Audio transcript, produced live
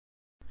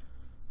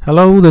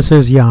Hello, this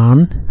is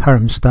Jan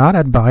Hermstad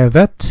at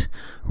Buyavette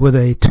with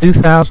a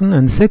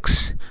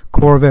 2006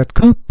 Corvette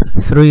Coupe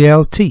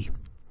 3LT.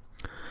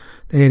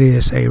 It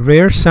is a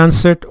rear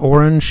sunset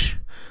orange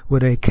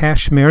with a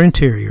Cashmere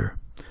interior,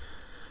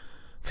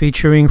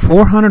 featuring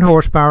 400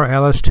 horsepower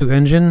LS2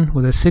 engine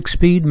with a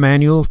 6-speed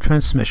manual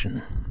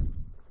transmission.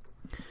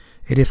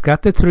 It has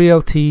got the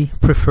 3LT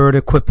preferred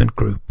equipment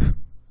group.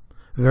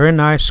 Very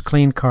nice,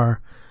 clean car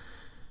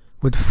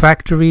with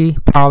factory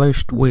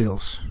polished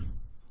wheels.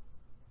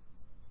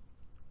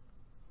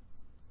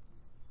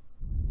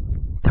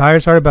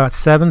 Tires are about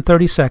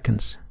 730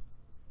 seconds,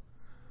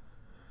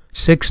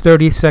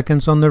 630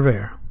 seconds on the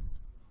rear.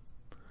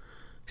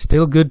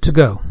 Still good to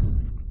go.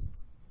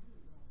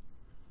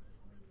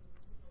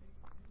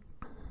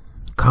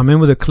 Come in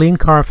with a clean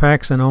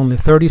Carfax and only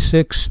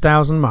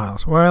 36,000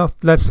 miles. Well,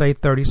 let's say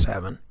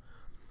 37.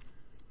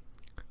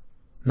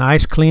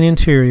 Nice clean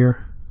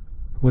interior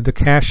with the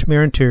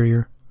Cashmere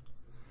interior.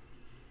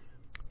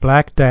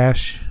 Black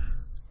dash,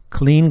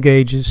 clean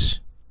gauges.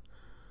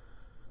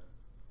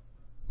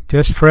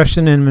 Just fresh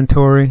in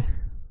inventory.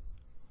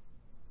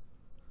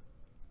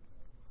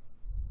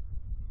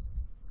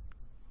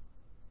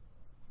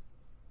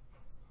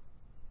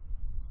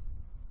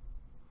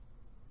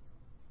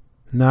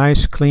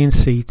 Nice clean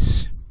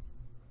seats.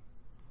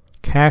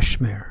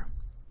 Cashmere.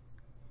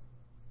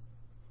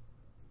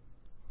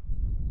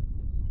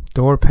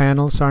 Door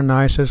panels are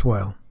nice as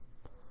well.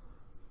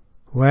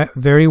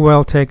 Very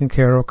well taken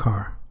care of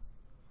car.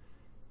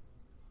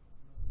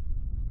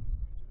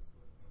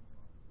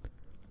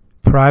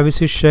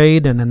 Privacy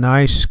shade and a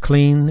nice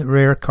clean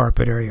rear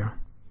carpet area.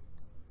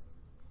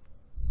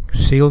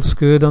 Seals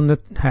good on the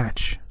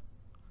hatch.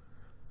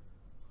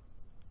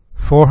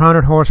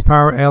 400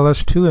 horsepower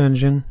LS2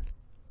 engine.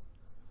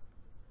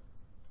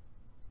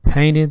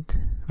 Painted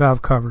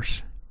valve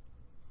covers.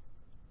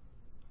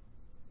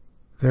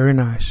 Very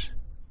nice.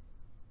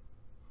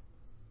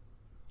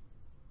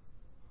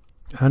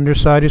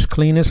 Underside is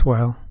clean as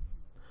well,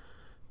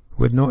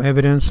 with no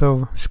evidence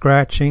of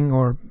scratching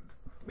or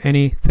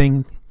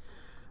anything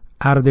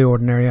out of the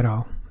ordinary at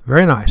all.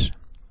 Very nice.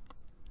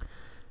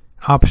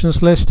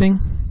 Options listing.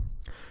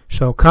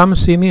 So come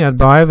see me at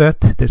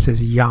Buyavette. This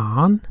is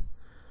Jan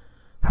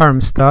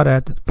Hermstad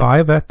at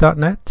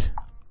buyavette.net.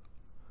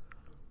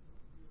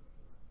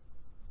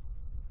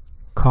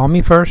 Call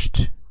me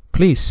first,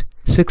 please.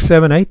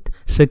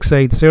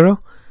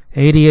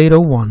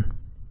 678-680-8801.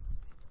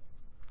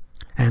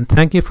 And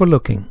thank you for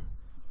looking.